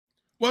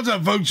What's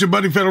up, folks? Your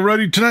buddy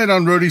Fatalroadie. Tonight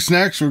on Roadie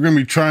Snacks, we're going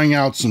to be trying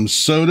out some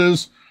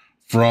sodas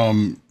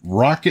from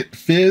Rocket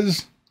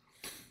Fizz.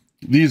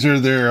 These are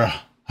their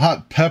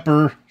hot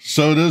pepper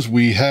sodas.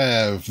 We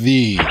have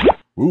the,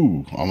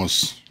 ooh,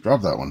 almost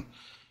dropped that one.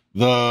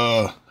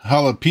 The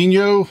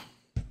jalapeno,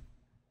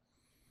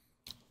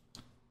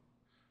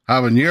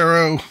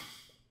 habanero,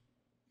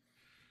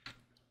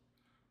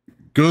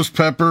 ghost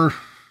pepper.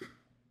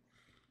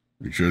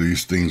 Make sure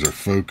these things are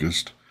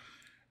focused.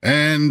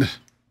 And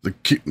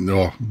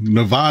the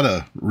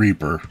Nevada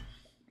Reaper.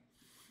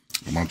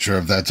 I'm not sure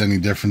if that's any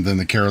different than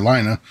the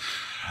Carolina.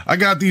 I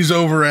got these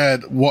over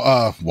at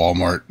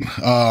Walmart,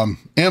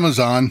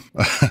 Amazon.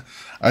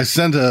 I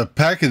sent a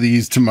pack of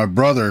these to my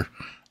brother.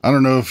 I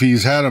don't know if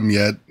he's had them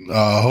yet.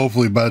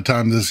 Hopefully by the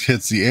time this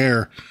hits the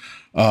air,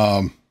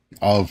 I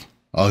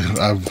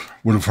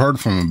would have heard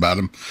from him about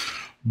them.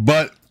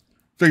 But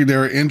figured they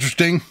were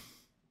interesting.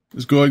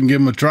 Let's go ahead and give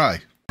them a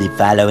try. The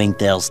following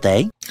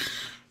Thursday.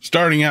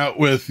 Starting out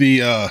with the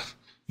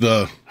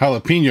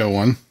jalapeno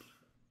one.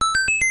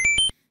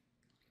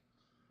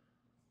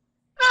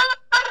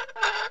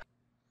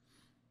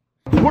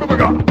 What have I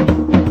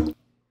got?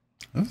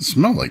 Doesn't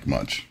smell like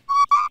much.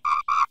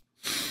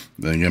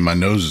 Then again, my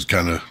nose is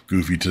kind of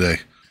goofy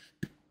today.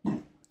 I'm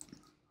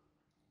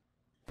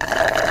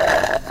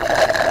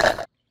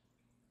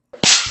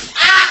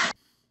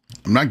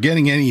not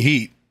getting any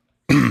heat.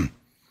 I'm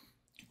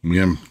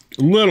getting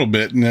a little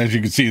bit, and as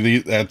you can see,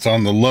 that's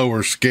on the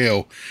lower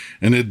scale,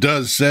 and it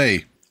does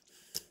say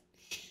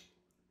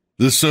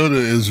this soda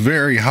is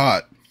very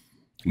hot.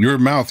 Your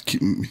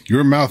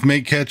mouth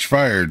may catch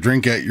fire.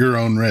 Drink at your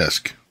own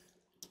risk.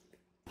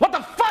 What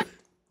the fuck?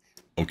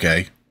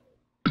 Okay.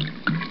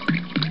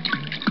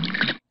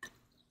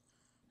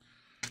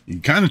 You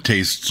kind of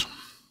taste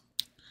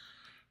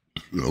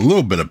a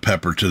little bit of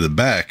pepper to the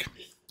back.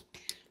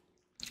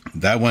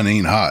 That one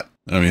ain't hot.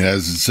 I mean,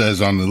 as it says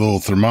on the little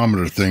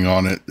thermometer thing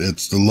on it,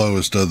 it's the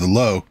lowest of the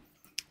low.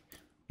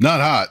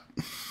 Not hot.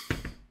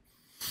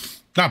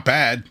 Not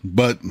bad,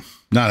 but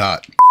not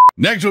hot.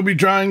 Next, we'll be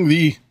trying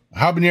the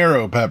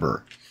habanero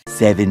pepper.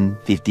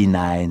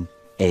 7:59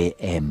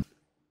 a.m.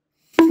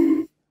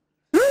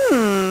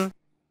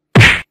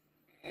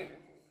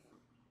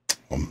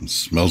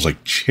 Smells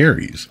like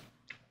cherries.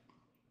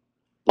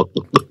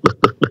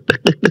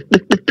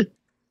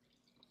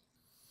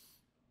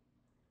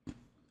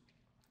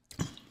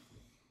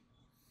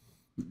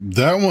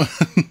 That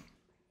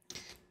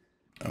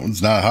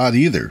one's not hot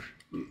either.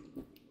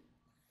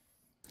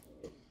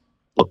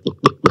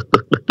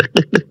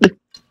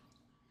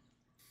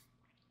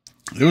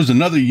 There was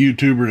another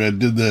YouTuber that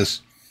did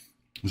this.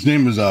 His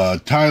name was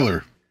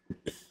Tyler.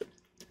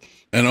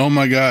 And oh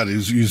my God,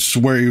 you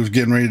swear he was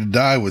getting ready to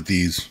die with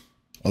these.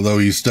 Although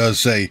he does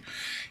say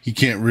he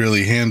can't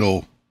really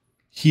handle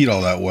heat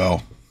all that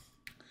well.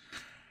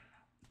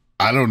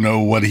 I don't know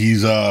what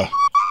he's on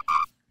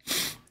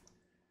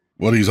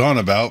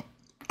about.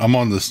 I'm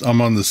on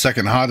the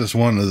second hottest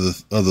one of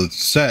the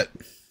set,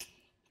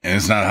 and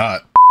it's not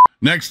hot.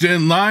 Next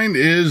in line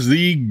is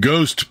the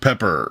ghost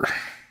pepper.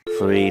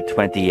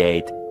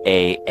 3:28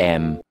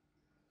 a.m.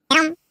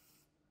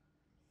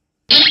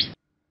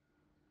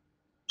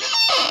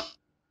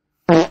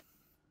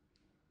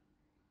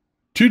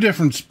 Two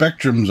different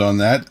spectrums on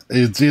that.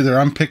 It's either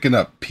I'm picking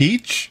up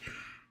peach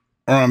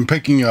or I'm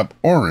picking up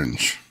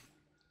orange.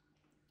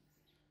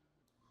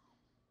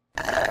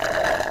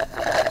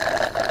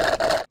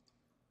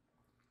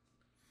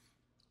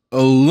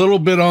 A little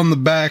bit on the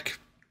back,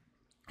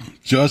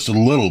 just a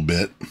little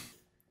bit.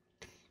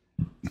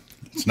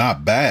 It's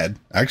not bad.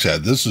 Actually,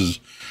 this is,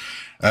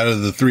 out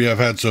of the three I've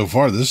had so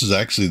far, this is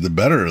actually the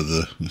better of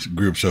the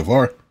group so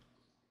far.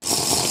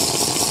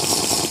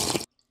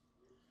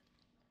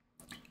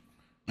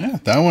 Yeah,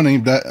 that one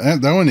ain't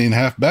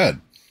half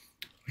bad.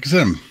 Like I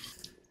said, I'm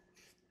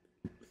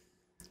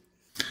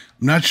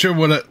not sure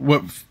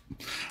what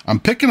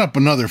I'm picking up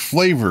another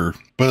flavor,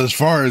 but as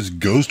far as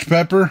ghost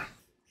pepper,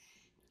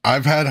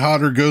 I've had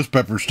hotter ghost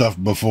pepper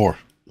stuff before,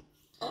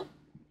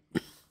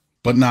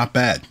 but not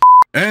bad.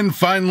 And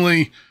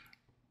finally,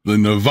 the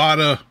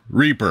Nevada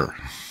Reaper.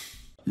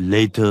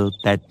 Later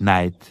that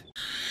night.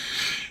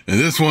 And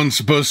this one's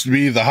supposed to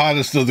be the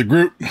hottest of the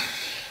group.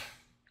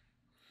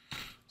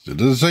 So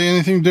does it say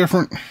anything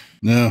different?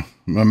 No,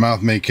 my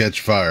mouth may catch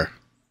fire.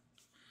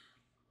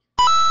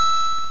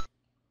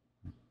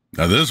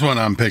 Now this one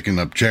I'm picking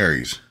up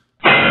cherries.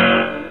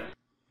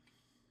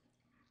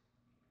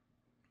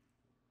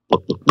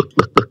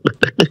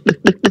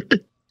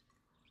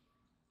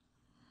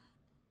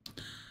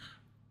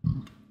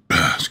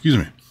 Excuse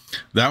me.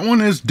 That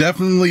one is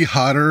definitely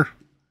hotter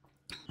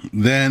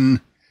than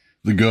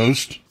the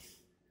ghost.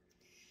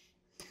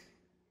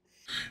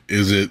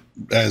 Is it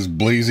as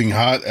blazing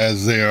hot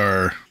as they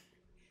are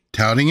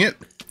touting it?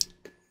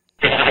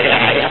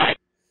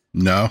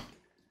 No.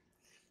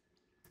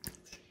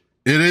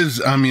 It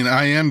is. I mean,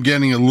 I am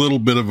getting a little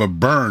bit of a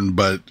burn,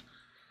 but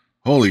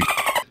holy,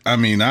 I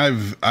mean,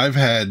 I've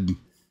had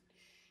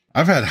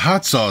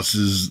hot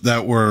sauces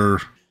that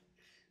were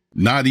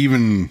not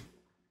even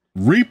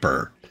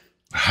Reaper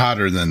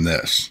hotter than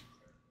this.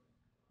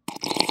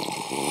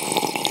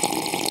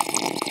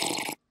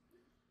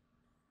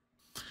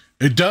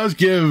 It does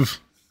give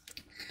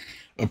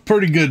a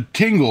pretty good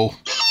tingle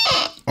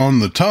on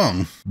the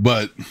tongue,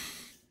 but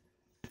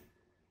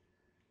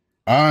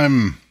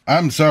I'm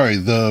sorry,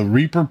 the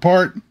Reaper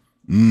part,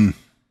 I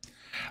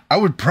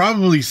would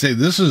probably say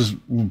this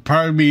would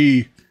probably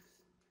be,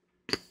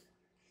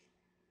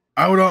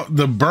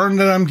 the burn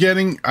that I'm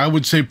getting, I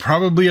would say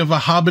probably of a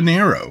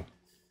habanero.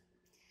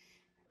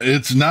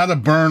 It's not a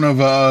burn of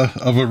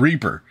a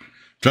Reaper.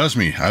 Trust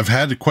me, I've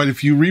had quite a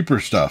few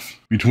Reaper stuff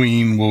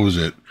between, what was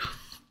it?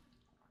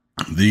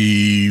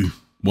 The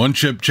one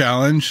chip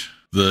challenge,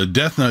 the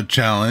Death Nut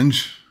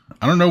challenge.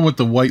 I don't know what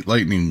the White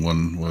Lightning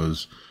one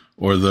was,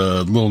 or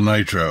the little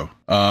Nitro.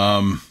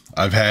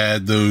 I've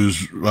had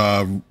those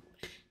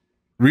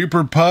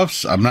Reaper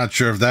Puffs. I'm not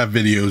sure if that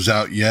video's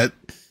out yet.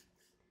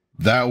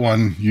 That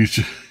one you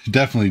should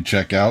definitely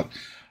check out.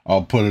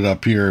 I'll put it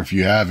up here if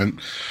you haven't.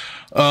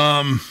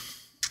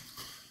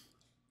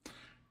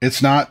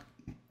 It's not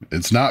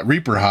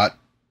Reaper hot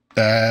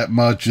that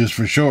much, is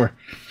for sure.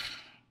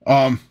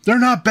 They're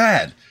not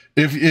bad.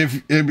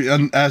 If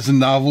as a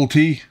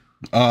novelty,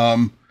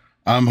 I'm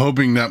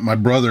hoping that my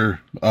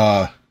brother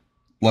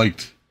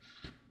liked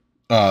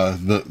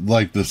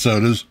the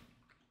sodas,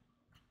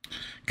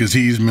 because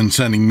he's been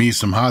sending me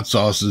some hot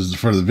sauces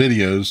for the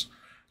videos.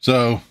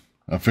 So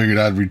I figured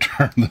I'd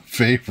return the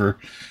favor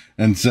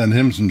and send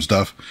him some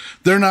stuff.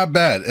 They're not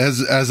bad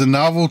as a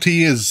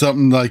novelty, as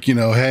something like, you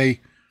know, hey,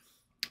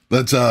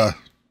 let's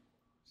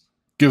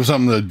give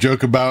something to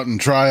joke about and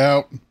try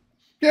out.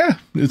 Yeah,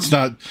 it's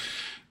not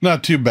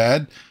too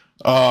bad.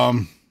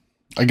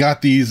 I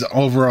got these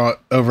over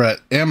at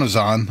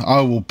Amazon.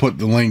 I will put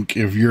the link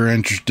if you're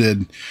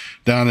interested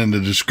down in the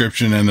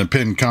description and a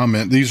pinned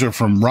comment. These are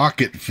from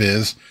Rocket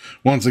Fizz.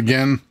 Once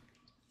again,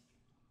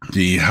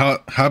 the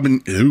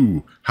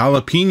jalapeno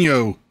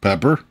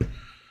pepper,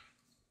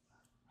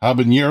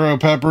 habanero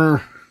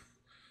pepper,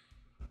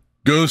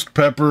 ghost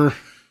pepper,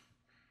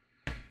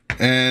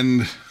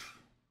 and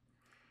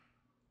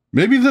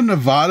maybe the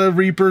Nevada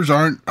Reapers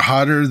aren't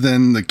hotter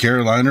than the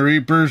Carolina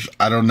Reapers.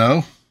 I don't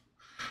know.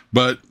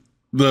 But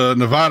the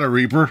Nevada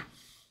Reaper,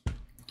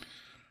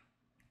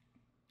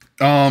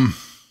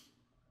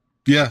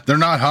 yeah, they're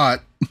not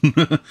hot.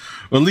 At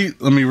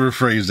least, let me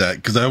rephrase that,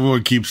 because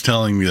everyone keeps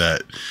telling me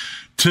that.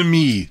 To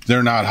me,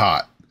 they're not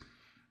hot.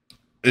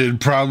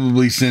 It'd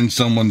probably send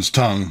someone's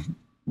tongue.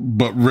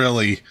 But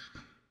really,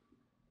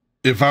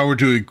 if I were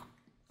to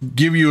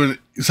give you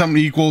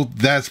something equal,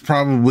 that's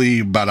probably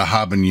about a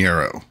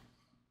habanero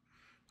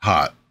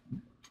hot.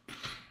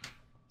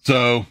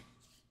 So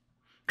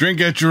drink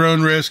at your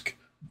own risk.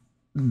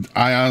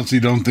 I honestly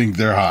don't think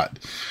they're hot.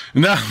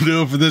 And that'll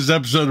do it for this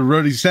episode of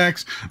Roadie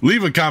Snacks.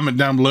 Leave a comment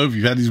down below if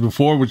you've had these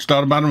before, what you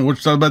thought about them, what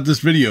you thought about this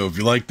video. If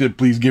you liked it,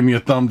 please give me a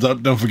thumbs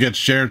up. Don't forget to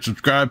share and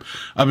subscribe.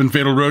 I've been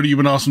Fatalroadie. You've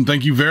been awesome.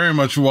 Thank you very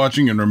much for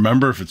watching. And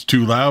remember, if it's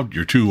too loud,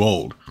 you're too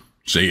old.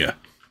 See ya.